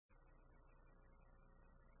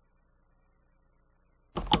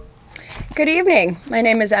Good evening. My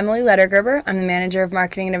name is Emily Lettergerber. I'm the manager of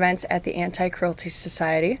marketing and events at the Anti-Cruelty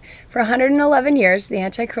Society. For 111 years, the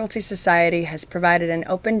Anti-Cruelty Society has provided an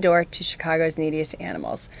open door to Chicago's neediest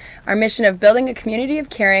animals. Our mission of building a community of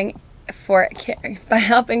caring by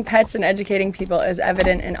helping pets and educating people is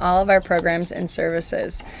evident in all of our programs and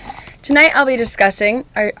services. Tonight I'll be discussing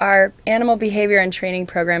our animal behavior and training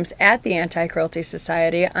programs at the Anti-Cruelty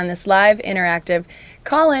Society on this live interactive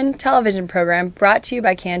call-in television program brought to you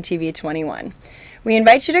by CAN TV 21. We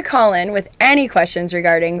invite you to call in with any questions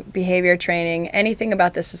regarding behavior training, anything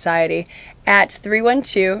about the society, at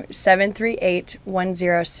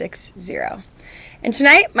 312-738-1060. And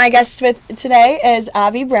tonight, my guest today is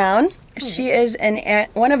Avi Brown. She is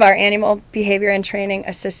one of our animal behavior and training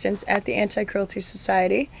assistants at the Anti-Cruelty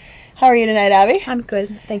Society. How are you tonight, Avi? I'm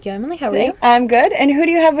good. Thank you, Emily. How are you? I'm good. And who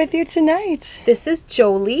do you have with you tonight? This is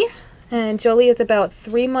Jolie. And Jolie is about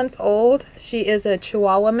 3 months old. She is a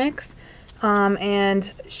Chihuahua mix.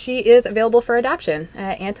 And she is available for adoption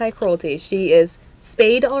at Anti-Cruelty. She is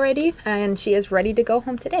spayed already, and she is ready to go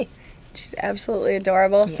home today. She's absolutely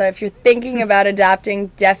adorable. Yeah. So if you're thinking about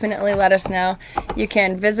adopting, definitely let us know. You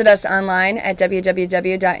can visit us online at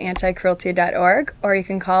www.anticruelty.org, or you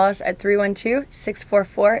can call us at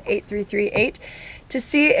 312-644-8338 to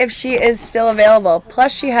see if she is still available.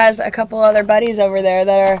 Plus, she has a couple other buddies over there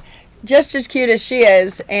that are just as cute as she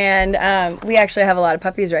is, and we actually have a lot of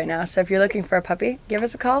puppies right now. So if you're looking for a puppy, give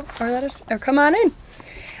us a call or come on in.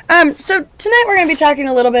 So tonight we're going to be talking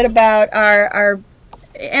a little bit about our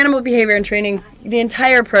animal behavior and training, the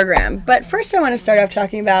entire program. But first I want to start off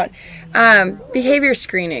talking about behavior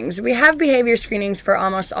screenings. We have behavior screenings for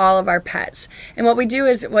almost all of our pets. And what we do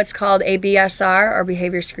is what's called a BSR, or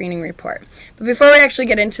behavior screening report. But before we actually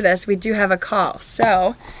get into this, we do have a call.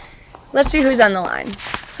 So let's see who's on the line.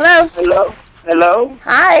 Hello? Hello?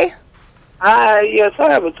 Hi. Hi, yes,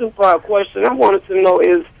 I have a two-part question. I wanted to know,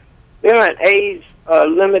 is there an age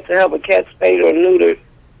limit to have a cat spayed or neutered?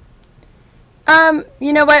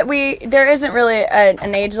 You know what, there isn't really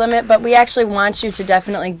an age limit, but we actually want you to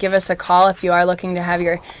definitely give us a call if you are looking to have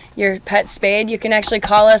your pet spayed. You can actually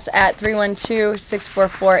call us at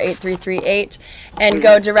 312-644-8338 and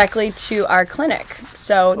go directly to our clinic.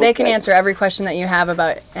 So they can answer every question that you have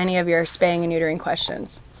about any of your spaying and neutering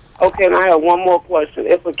questions. Okay, and I have one more question.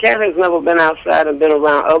 If a cat has never been outside and been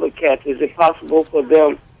around other cats, is it possible for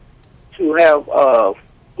them to have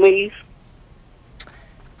fleas?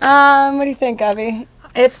 What do you think, Avi?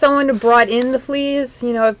 If someone brought in the fleas,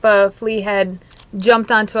 if a flea had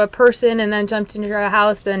jumped onto a person and then jumped into your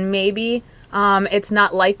house, then maybe. It's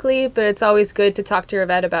not likely, but it's always good to talk to your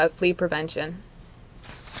vet about flea prevention.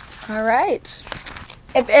 All right.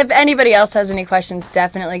 If anybody else has any questions,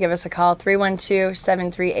 definitely give us a call,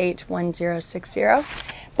 312-738-1060.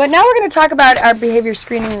 But now we're going to talk about our behavior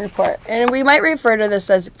screening report. And we might refer to this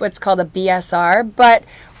as what's called a BSR, but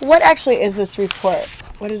what actually is this report?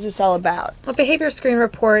 What is this all about? A behavior screen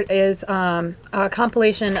report is a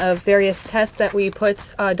compilation of various tests that we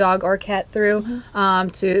put a dog or cat through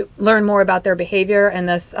to learn more about their behavior and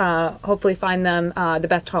thus hopefully find them the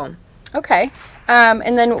best home. Okay.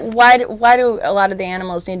 And then why do a lot of the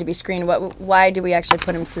animals need to be screened? Why do we actually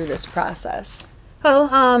put them through this process?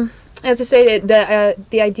 Well, as I stated,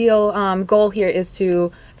 the ideal goal here is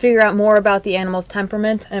to figure out more about the animal's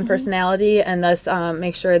temperament and personality, and thus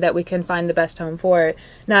make sure that we can find the best home for it.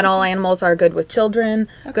 Not all animals are good with children,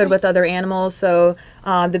 good with other animals, so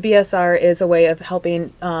the BSR is a way of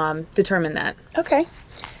helping determine that. Okay.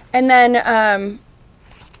 And then,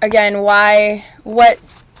 again, what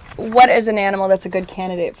is an animal that's a good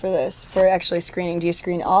candidate for this, for actually screening? Do you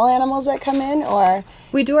screen all animals that come in, or?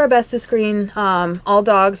 We do our best to screen all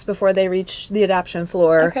dogs before they reach the adoption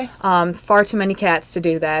floor. Okay. Far too many cats to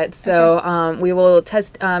do that. So we will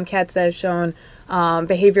test cats that have shown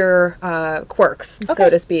behavior quirks, so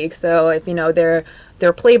to speak. So if they're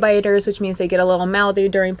play biters, which means they get a little mouthy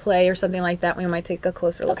during play or something like that, we might take a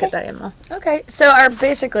closer look at that animal. Okay, so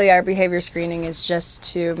basically our behavior screening is just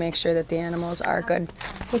to make sure that the animals are good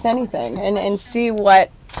with anything and see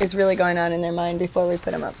what is really going on in their mind before we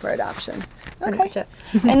put them up for adoption. Okay.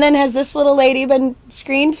 And then has this little lady been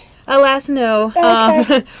screened? Alas, no.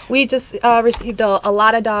 Okay. We just received a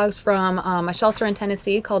lot of dogs from a shelter in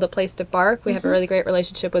Tennessee called A Place to Bark. We have a really great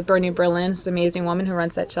relationship with Bernie Berlin, who's an amazing woman who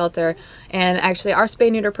runs that shelter. And actually, our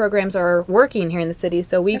spay-neuter programs are working here in the city,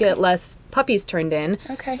 so we get less puppies turned in.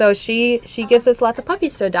 Okay. So she gives us lots of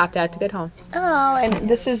puppies to adopt out to good homes. Oh, and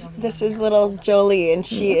this is little Jolie, and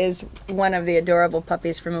she is one of the adorable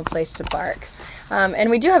puppies from A Place to Bark.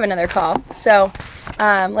 And we do have another call, so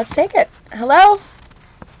let's take it. Hello?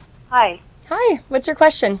 Hi. Hi, what's your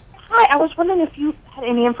question? Hi, I was wondering if you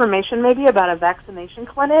any information maybe about a vaccination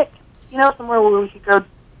clinic, somewhere where we could go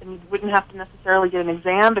and you wouldn't have to necessarily get an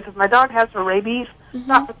exam, because my dog has her rabies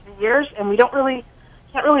shot for 3 years, and we can't really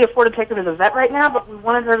afford to take her to the vet right now, but we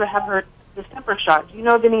wanted her to have her distemper shot. Do you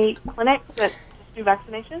know of any clinics that just do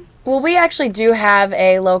vaccinations? Well, we actually do have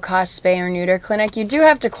a low-cost spay or neuter clinic. You do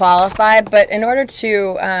have to qualify, but in order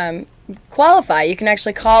to qualify, you can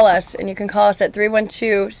actually call us, and you can call us at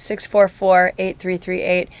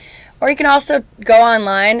 312-644-8338. Or you can also go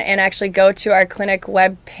online and actually go to our clinic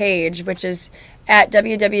web page, which is at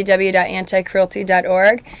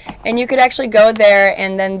www.anticruelty.org, and you could actually go there,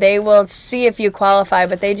 and then they will see if you qualify,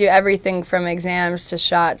 but they do everything from exams to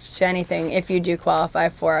shots to anything if you do qualify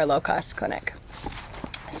for our low-cost clinic.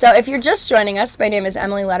 So if you're just joining us, my name is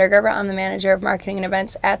Emily Lettergerber. I'm the manager of marketing and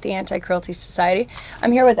events at the Anti-Cruelty Society.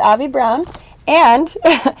 I'm here with Avi Brown and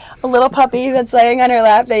a little puppy that's laying on her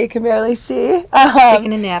lap that you can barely see.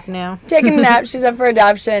 Taking a nap now. Taking a nap. She's up for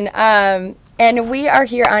adoption. And we are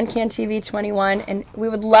here on CAN TV 21, and we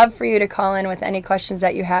would love for you to call in with any questions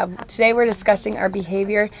that you have. Today we're discussing our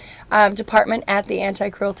behavior department at the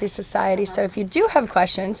Anti-Cruelty Society. So if you do have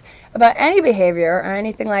questions about any behavior or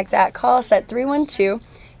anything like that, call us at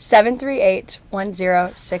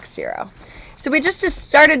 312-738-1060. So we just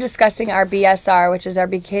started discussing our BSR, which is our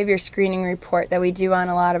behavior screening report that we do on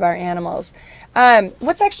a lot of our animals.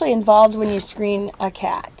 What's actually involved when you screen a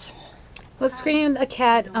cat? Well, screening a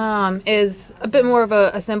cat is a bit more of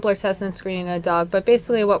a simpler test than screening a dog, but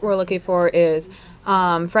basically what we're looking for is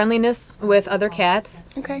friendliness with other cats,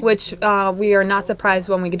 which we are not surprised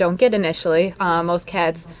when we don't get initially. Most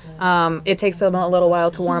cats, it takes them a little while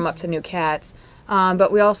to warm up to new cats.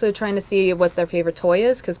 But we're also trying to see what their favorite toy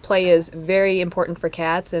is, because play is very important for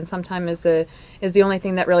cats, and sometimes is the only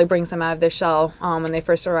thing that really brings them out of their shell when they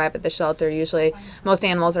first arrive at the shelter. Usually, most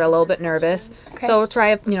animals are a little bit nervous, so we'll try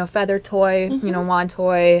a feather toy, wand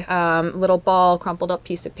toy, little ball, crumpled up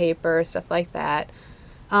piece of paper, stuff like that.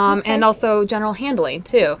 And also general handling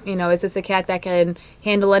too. Is this a cat that can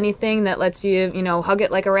handle anything that lets you, hug it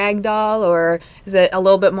like a rag doll, or is it a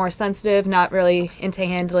little bit more sensitive, not really into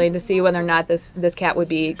handling, to see whether or not this cat would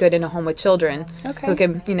be good in a home with children who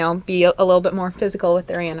can, be a little bit more physical with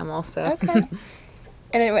their animal. So. Okay.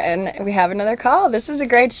 And we have another call. This is a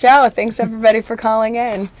great show. Thanks everybody for calling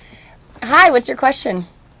in. Hi, what's your question?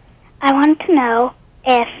 I want to know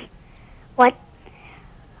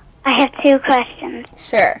I have two questions.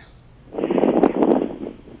 Sure.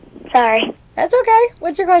 Sorry. That's okay.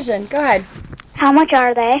 What's your question? Go ahead. How much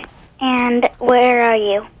are they, and where are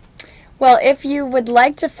you? Well, if you would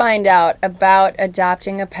like to find out about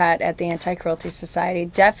adopting a pet at the Anti-Cruelty Society,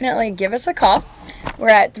 definitely give us a call. We're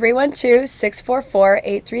at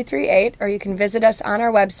 312-644-8338, or you can visit us on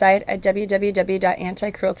our website at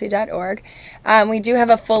www.anticruelty.org. We do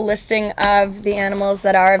have a full listing of the animals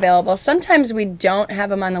that are available. Sometimes we don't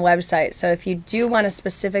have them on the website, so if you do want a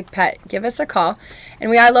specific pet, give us a call.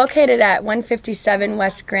 And we are located at 157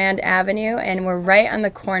 West Grand Avenue, and we're right on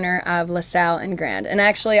the corner of LaSalle and Grand. And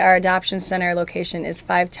actually, our adoption center location is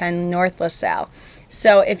 510 North LaSalle.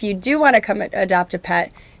 So if you do want to come adopt a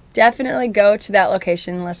pet, definitely go to that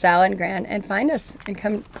location, LaSalle and Grand, and find us and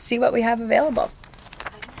come see what we have available.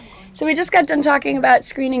 So we just got done talking about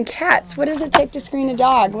screening cats. What does it take to screen a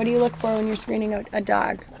dog? What do you look for when you're screening a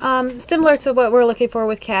dog? Similar to what we're looking for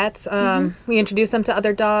with cats. We introduce them to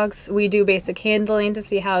other dogs. We do basic handling to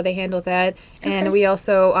see how they handle that. And we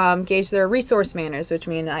also gauge their resource manners, which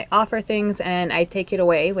means I offer things and I take it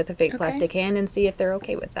away with a fake plastic hand and see if they're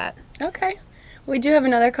okay with that. Okay. We do have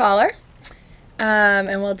another caller.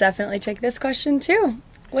 And we'll definitely take this question too.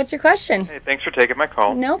 What's your question? Hey, thanks for taking my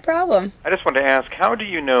call. No problem. I just wanted to ask, how do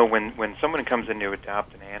you know when someone comes in to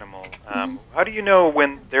adopt an animal, how do you know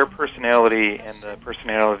when their personality and the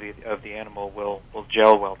personality of the animal will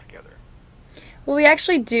gel well together? Well, we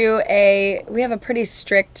actually we have a pretty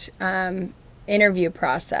strict interview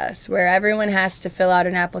process where everyone has to fill out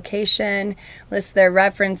an application, list their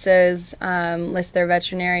references, list their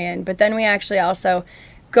veterinarian, but then we actually also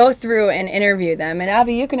go through and interview them. And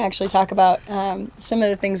Avi, you can actually talk about some of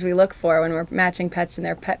the things we look for when we're matching pets and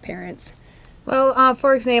their pet parents. Well,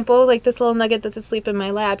 for example, like this little nugget that's asleep in my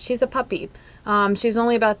lap, she's a puppy. She's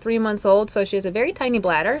only about 3 months old, so she has a very tiny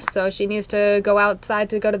bladder, so she needs to go outside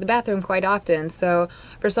to go to the bathroom quite often. So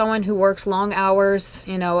for someone who works long hours,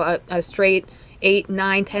 a straight 8,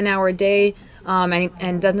 9, 10-hour day,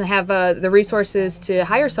 and doesn't have the resources to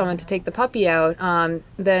hire someone to take the puppy out,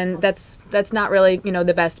 then that's not really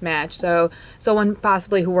the best match. So someone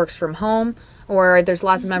possibly who works from home or there's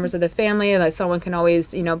lots of members of the family, like someone can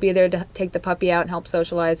always, be there to take the puppy out and help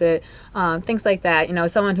socialize it. Things like that.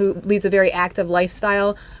 Someone who leads a very active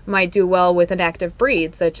lifestyle might do well with an active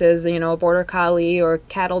breed, such as, a border collie or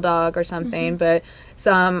cattle dog or something. But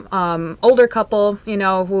some older couple,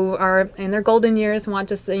 who are in their golden years want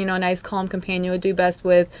just, a nice calm companion would do best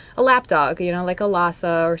with a lap dog, like a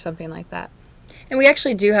Lhasa or something like that. And we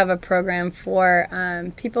actually do have a program for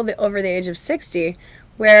people over the age of 60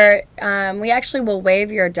 where we actually will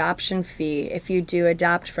waive your adoption fee if you do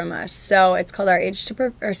adopt from us. So it's called our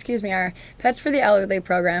our Pets for the Elderly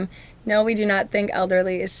program. No, we do not think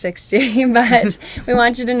elderly is 60, but we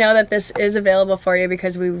want you to know that this is available for you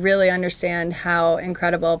because we really understand how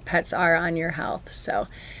incredible pets are on your health. So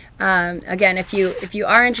again, if you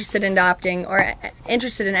are interested in adopting or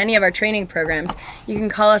interested in any of our training programs, you can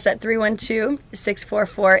call us at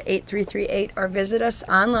 312-644-8338 or visit us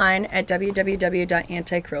online at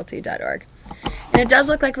www.anticruelty.org. And it does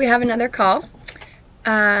look like we have another call.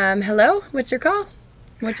 Hello, what's your call?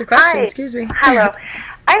 What's your question? Hi. Excuse me. Hello.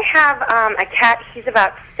 I have a cat. He's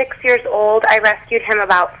about 6 years old. I rescued him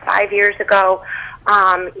about 5 years ago.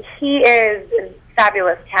 He is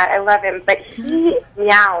fabulous cat. I love him, but he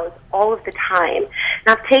meows all of the time. And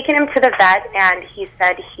I've taken him to the vet, and he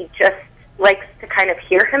said he just likes to kind of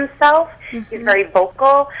hear himself. He's very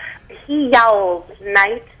vocal. He yowls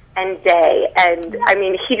night and day, and I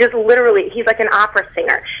mean, he just literally, he's like an opera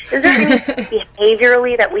singer. Is there anything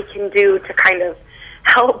behaviorally that we can do to kind of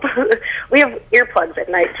help? We have earplugs at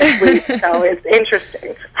night to sleep, so it's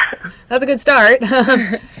interesting. That's a good start.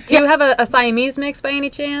 Do you have a Siamese mix by any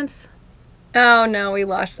chance? Oh, no, we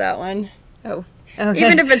lost that one. Oh, okay.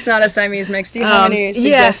 Even if it's not a Siamese mix, do you have any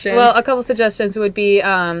suggestions? Yeah, well, a couple suggestions would be,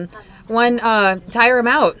 one, tire him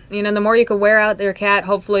out. The more you can wear out their cat,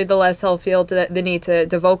 hopefully the less he'll feel the need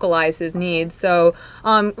to vocalize his needs. So,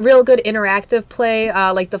 real good interactive play,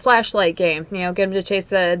 like the flashlight game. Get him to chase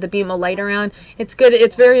the beam of light around. It's good.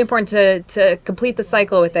 It's very important to complete the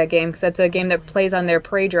cycle with that game because that's a game that plays on their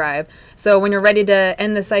prey drive. So when you're ready to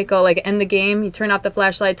end the cycle, like end the game, you turn off the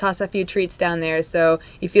flashlight, toss a few treats down there, so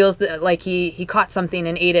he feels like he caught something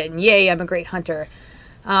and ate it, and yay, I'm a great hunter.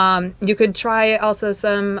 You could try also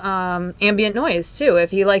some ambient noise too.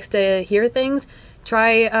 If he likes to hear things,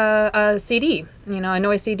 try a CD, a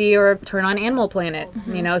noise CD, or turn on Animal Planet,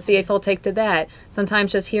 see if he'll take to that.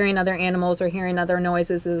 Sometimes just hearing other animals or hearing other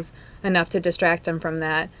noises is enough to distract him from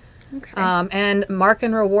that. Okay. And mark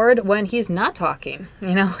and reward when he's not talking.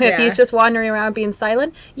 If he's just wandering around being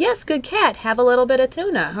silent, yes, good cat, have a little bit of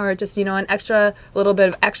tuna, or just, an little bit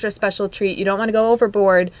of extra special treat. You don't want to go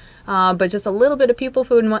overboard, but just a little bit of people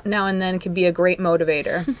food now and then can be a great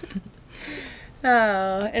motivator.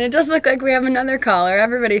 Oh, and it does look like we have another caller.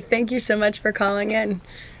 Everybody, thank you so much for calling in.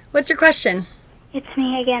 What's your question? It's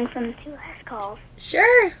me again from the two last calls.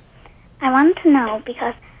 Sure. I wanted to know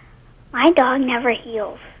because my dog never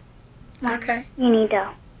heals. Okay. You need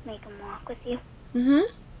to make him walk with you. Mm-hmm.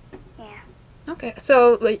 Yeah. Okay,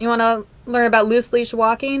 so you want to learn about loose leash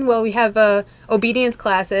walking? Well, we have obedience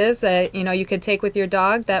classes that you could take with your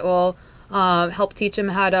dog that will help teach him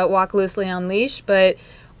how to walk loosely on leash. But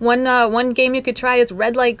one game you could try is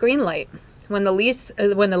red light, green light. When the leash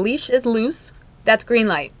is loose, that's green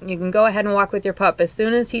light. You can go ahead and walk with your pup. As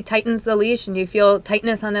soon as he tightens the leash and you feel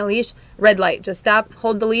tightness on that leash, red light. Just stop,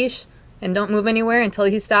 hold the leash, and don't move anywhere until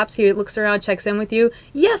he stops. He looks around, checks in with you.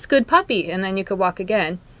 Yes, good puppy. And then you could walk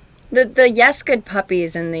again. The yes, good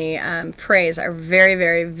puppies and the praise are very,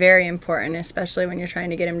 very, very important, especially when you're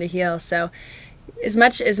trying to get him to heal. So as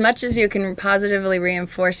much as you can positively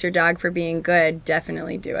reinforce your dog for being good,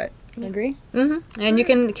 definitely do it. You agree? Mm-hmm. And you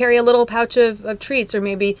can carry a little pouch of treats, or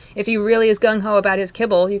maybe if he really is gung-ho about his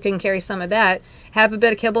kibble, you can carry some of that. Have a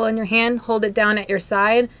bit of kibble in your hand, hold it down at your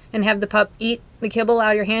side, and have the pup eat the kibble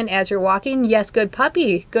out of your hand as you're walking. Yes, good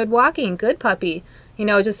puppy. Good walking. Good puppy.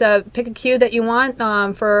 Just pick a cue that you want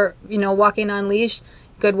for, walking on leash.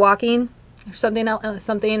 Good walking. Or something else,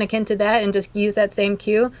 something akin to that, and just use that same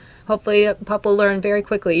cue. Hopefully a pup will learn very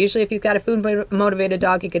quickly. Usually if you've got a food-motivated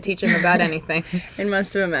dog, you could teach him about anything. And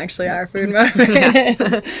most of them actually are food-motivated.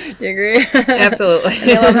 Do you agree? Absolutely. And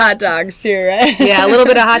they love hot dogs too, right? Yeah, a little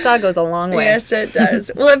bit of hot dog goes a long way. Yes, it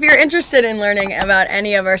does. Well, if you're interested in learning about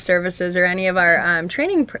any of our services or any of our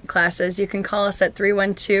training classes, you can call us at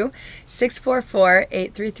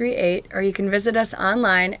 312-644-8338, or you can visit us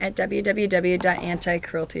online at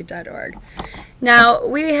www.anticruelty.org. Now,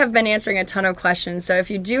 we have been answering a ton of questions, so if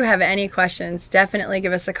you do have any questions, definitely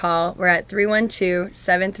give us a call. We're at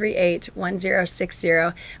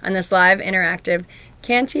 312-738-1060 on this live interactive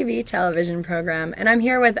CAN TV television program. And I'm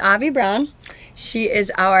here with Avi Brown. She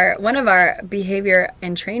is one of our behavior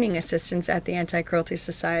and training assistants at the Anti-Cruelty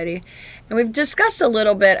Society. And we've discussed a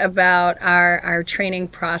little bit about our training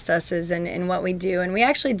processes and what we do. And we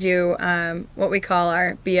actually do what we call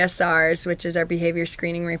our BSRs, which is our behavior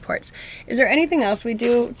screening reports. Is there anything else we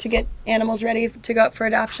do to get animals ready to go up for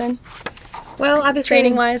adoption? Well, obviously,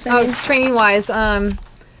 training-wise, I mean. Training-wise,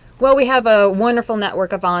 well, we have a wonderful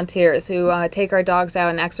network of volunteers who take our dogs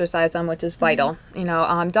out and exercise them, which is vital. You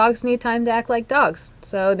know, dogs need time to act like dogs,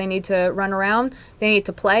 so they need to run around, they need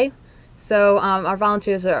to play. So our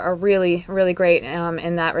volunteers are really, really great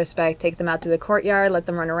in that respect. Take them out to the courtyard, let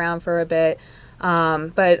them run around for a bit.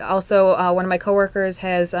 But also one of my coworkers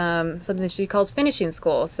has something that she calls finishing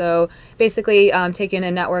school. So basically taking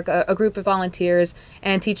a network, a group of volunteers,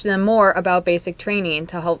 and teach them more about basic training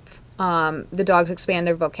to help the dogs expand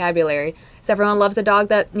their vocabulary. So everyone loves a dog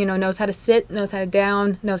that, you know, knows how to sit, knows how to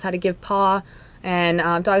down, knows how to give paw, and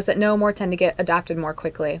dogs that know more tend to get adopted more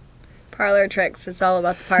quickly. Parlor tricks. It's all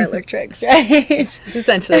about the parlor tricks, right?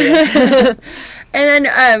 Essentially, yeah. And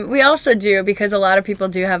then we also do, because a lot of people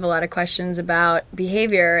do have a lot of questions about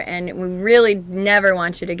behavior, and we really never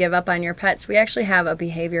want you to give up on your pets, we actually have a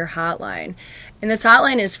behavior hotline. And this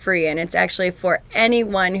hotline is free, and it's actually for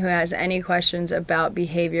anyone who has any questions about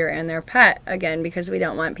behavior and their pet, again, because we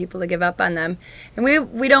don't want people to give up on them. And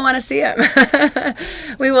we don't want to see them.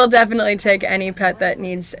 We will definitely take any pet that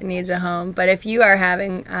needs a home. But if you are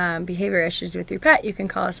having behavior issues with your pet, you can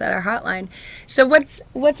call us at our hotline. So what's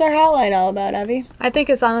our hotline all about, Avi? I think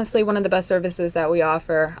it's honestly one of the best services that we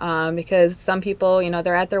offer because some people, you know,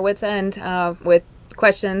 they're at their wits' end with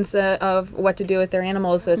questions of what to do with their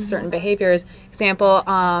animals with certain behaviors. Example,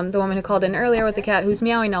 the woman who called in earlier with the cat who's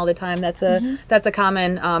meowing all the time. That's a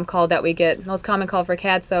common call that we get. Most common call for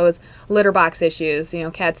cats, though, is litter box issues. You know,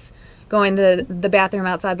 cats going to the bathroom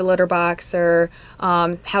outside the litter box, or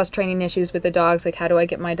house training issues with the dogs, like how do I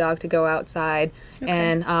get my dog to go outside? Okay.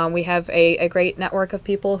 And we have a great network of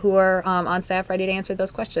people who are on staff ready to answer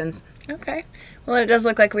those questions. Okay. Well, it does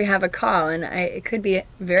look like we have a call, and it could be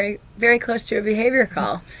very, very close to a behavior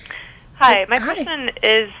call. Hi. My question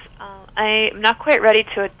is, I'm not quite ready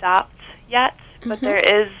to adopt yet, but there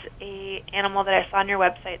is a animal that I saw on your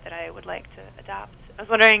website that I would like to adopt. I was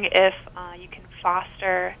wondering if you can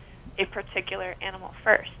foster a particular animal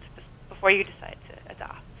first before you decide to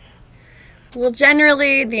adopt. Well,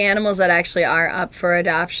 generally, the animals that actually are up for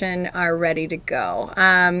adoption are ready to go.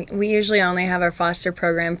 We usually only have our foster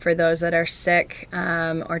program for those that are sick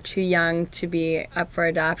or too young to be up for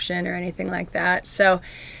adoption or anything like that. So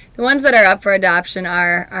the ones that are up for adoption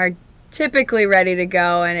are typically ready to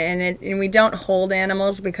go, and we don't hold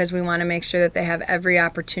animals because we want to make sure that they have every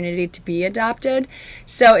opportunity to be adopted.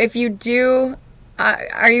 So if you do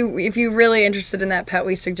if you're really interested in that pet,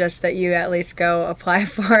 we suggest that you at least go apply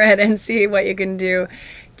for it and see what you can do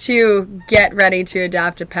to get ready to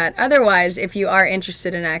adopt a pet. Otherwise, if you are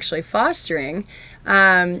interested in actually fostering,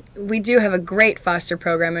 we do have a great foster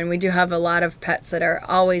program, and we do have a lot of pets that are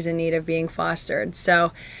always in need of being fostered.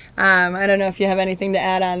 So I don't know if you have anything to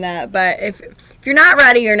add on that, but if you're not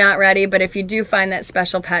ready, you're not ready. But if you do find that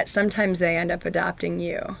special pet, sometimes they end up adopting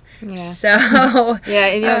you. Yeah. So yeah,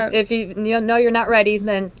 and if you know you're not ready,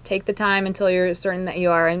 then take the time until you're certain that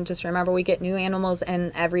you are, and just remember we get new animals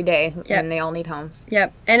in every day, and they all need homes.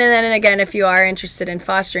 Yep. And then again, if you are interested in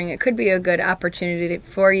fostering, it could be a good opportunity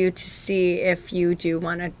for you to see if you do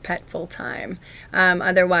want a pet full time.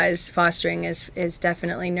 Otherwise, fostering is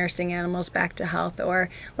definitely nursing animals back to health or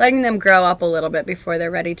letting them grow up a little bit before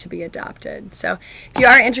they're ready to be adopted. So if you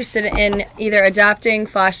are interested in either adopting,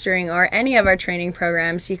 fostering, or any of our training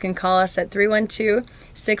programs, you can call us at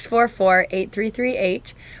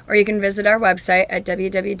 312-644-8338, or you can visit our website at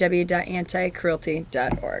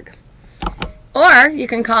www.anticruelty.org. Or you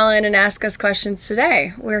can call in and ask us questions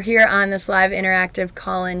today. We're here on this live interactive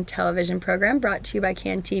call-in television program brought to you by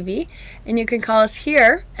CAN TV, and you can call us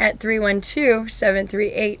here at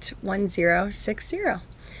 312-738-1060.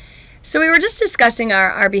 So we were just discussing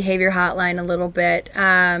our behavior hotline a little bit,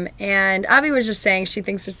 and Avi was just saying she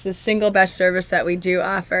thinks it's the single best service that we do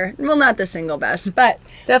offer. Well, not the single best, but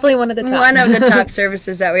definitely one of the top. One of the top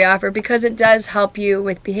services that we offer, because it does help you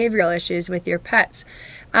with behavioral issues with your pets.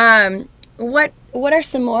 What are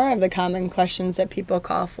some more of the common questions that people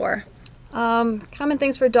call for? Common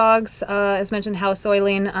things for dogs, as mentioned, house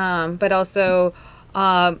oiling, but also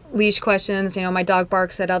leash questions. You know, my dog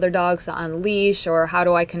barks at other dogs on leash, or how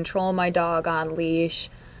do I control my dog on leash?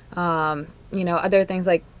 You know, other things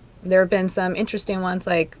like there have been some interesting ones,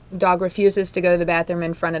 like dog refuses to go to the bathroom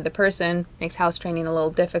in front of the person, makes house training a little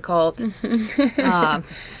difficult.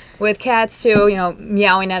 With cats too, you know,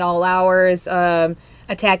 meowing at all hours,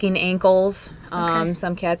 attacking ankles,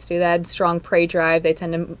 Some cats do that. Strong prey drive. They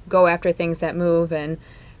tend to go after things that move, and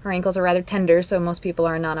her ankles are rather tender, so most people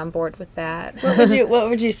are not on board with that. What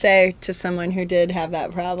would you say to someone who did have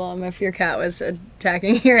that problem if your cat was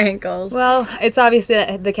attacking your ankles? Well, it's obvious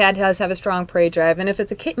that the cat does have a strong prey drive, and if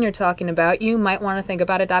it's a kitten you're talking about, you might want to think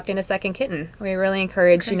about adopting a second kitten. We really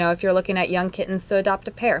encourage, if you're looking at young kittens, to adopt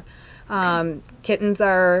a pair. Kittens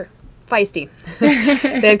are feisty.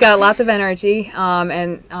 They've got lots of energy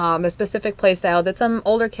and a specific play style that some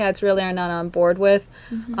older cats really are not on board with.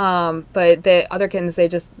 But the other kittens,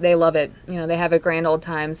 they love it. They have a grand old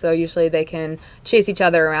time. So usually they can chase each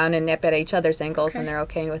other around and nip at each other's ankles, and they're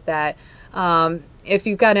okay with that. If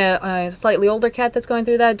you've got a slightly older cat that's going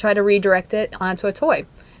through that, try to redirect it onto a toy.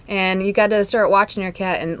 And you got to start watching your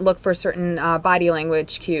cat and look for certain body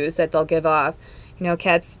language cues that they'll give off.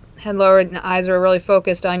 Cats head lowered and the eyes are really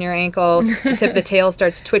focused on your ankle. The tip of the tail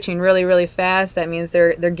starts twitching really, really fast. That means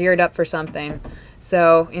they're geared up for something.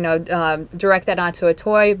 So, direct that onto a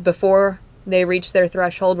toy before they reach their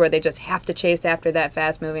threshold where they just have to chase after that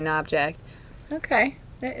fast-moving object. Okay.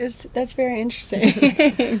 That's very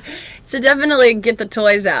interesting. So definitely get the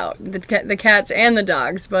toys out. The cats and the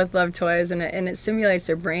dogs both love toys, and it stimulates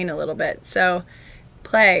their brain a little bit. So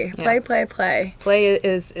play. Play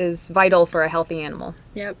is vital for a healthy animal.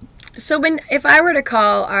 Yep. So if I were to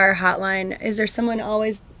call our hotline, is there someone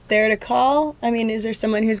always there to call? I mean, is there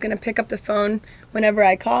someone who's going to pick up the phone whenever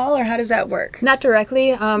I call, or how does that work? Not directly.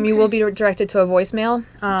 You will be directed to a voicemail,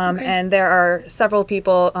 and there are several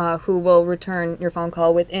people who will return your phone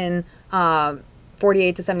call within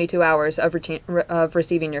 48 to 72 hours of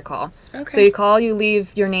receiving your call. Okay. So you call, you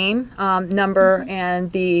leave your name, number,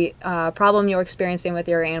 and the problem you're experiencing with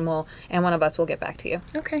your animal, and one of us will get back to you.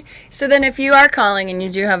 Okay. So then if you are calling and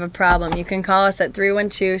you do have a problem, you can call us at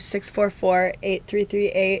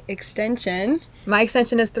 312-644-8338 extension. My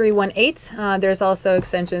extension is 318. There's also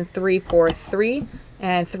extension 343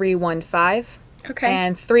 and 315. Okay.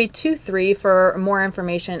 And 323 for more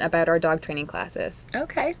information about our dog training classes.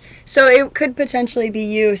 Okay. So it could potentially be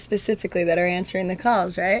you specifically that are answering the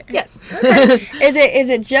calls, right? Yes. Okay. Is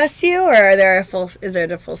it just you, or is there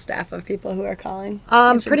a full staff of people who are calling?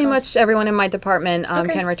 Pretty much everyone in my department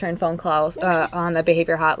can return phone calls on the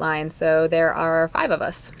behavior hotline. So there are 5 of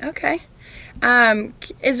us. Okay.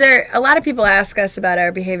 Is there a lot of people ask us about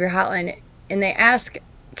our behavior hotline, and they ask,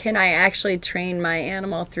 can I actually train my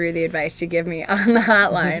animal through the advice you give me on the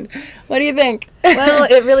hotline? What do you think? Well,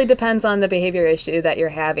 it really depends on the behavior issue that you're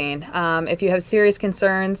having. If you have serious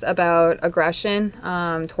concerns about aggression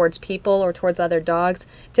towards people or towards other dogs,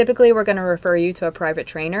 typically we're going to refer you to a private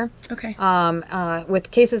trainer. Okay. With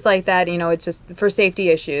cases like that, it's just for safety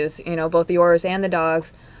issues, both yours and the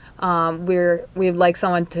dogs. We'd like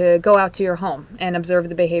someone to go out to your home and observe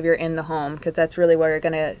the behavior in the home, because that's really where you're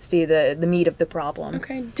going to see the meat of the problem.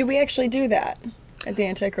 Okay. Do we actually do that at the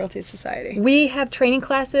Anti-Cruelty Society? We have training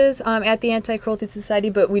classes at the Anti-Cruelty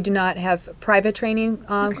Society, but we do not have private training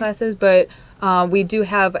classes. But we do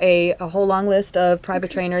have a whole long list of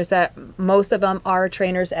private trainers that most of them are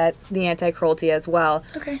trainers at the Anti-Cruelty as well.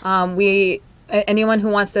 Okay. Anyone who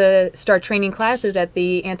wants to start training classes at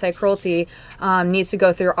the Anti-Cruelty needs to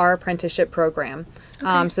go through our apprenticeship program,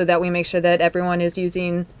 so that we make sure that everyone is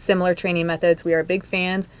using similar training methods. We are big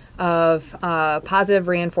fans of positive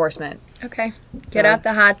reinforcement. Okay, get out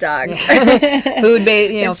the hot dogs. Yeah. Food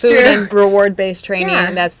and reward-based training.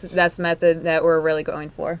 Yeah. That's the method that we're really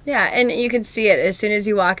going for. Yeah, and you can see it as soon as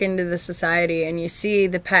you walk into the society and you see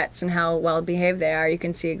the pets and how well behaved they are. You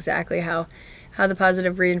can see exactly how the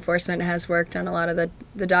positive reinforcement has worked on a lot of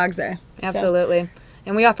the dogs there. Absolutely. So.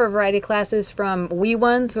 And we offer a variety of classes, from wee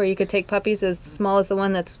ones, where you could take puppies as small as the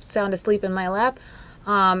one that's sound asleep in my lap,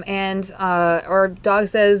 or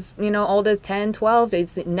dogs as old as 10, 12.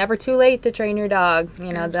 It's never too late to train your dog.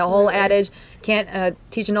 The whole adage, can't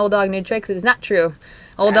teach an old dog new tricks, is not true.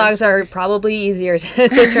 Old dogs are probably easier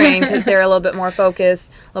to train because they're a little bit more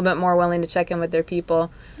focused, a little bit more willing to check in with their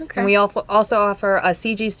people. Okay. And we also offer a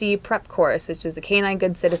CGC prep course, which is a Canine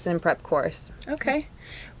Good Citizen prep course. Okay.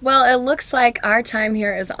 Well, it looks like our time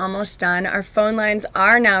here is almost done. Our phone lines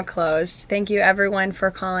are now closed. Thank you, everyone,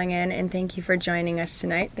 for calling in, and thank you for joining us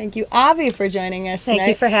tonight. Thank you, Avi, for joining us tonight. Thank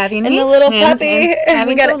you for having me. And the little puppy.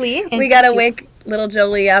 And Jolie. We got to wake little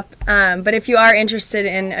Jolie up. But if you are interested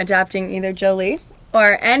in adopting either Jolie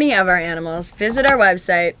or any of our animals, visit our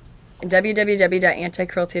website,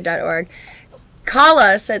 www.anticruelty.org. call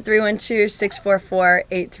us at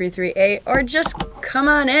 312-644-8338 or just come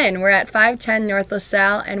on in. We're at 510 North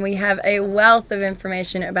LaSalle, and we have a wealth of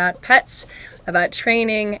information about pets, about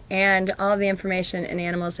training, and all the information and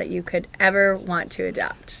animals that you could ever want to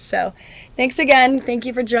adopt. So thanks again. Thank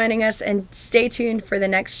you for joining us, and stay tuned for the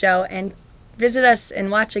next show, and visit us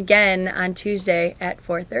and watch again on Tuesday at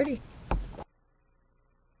 4:30.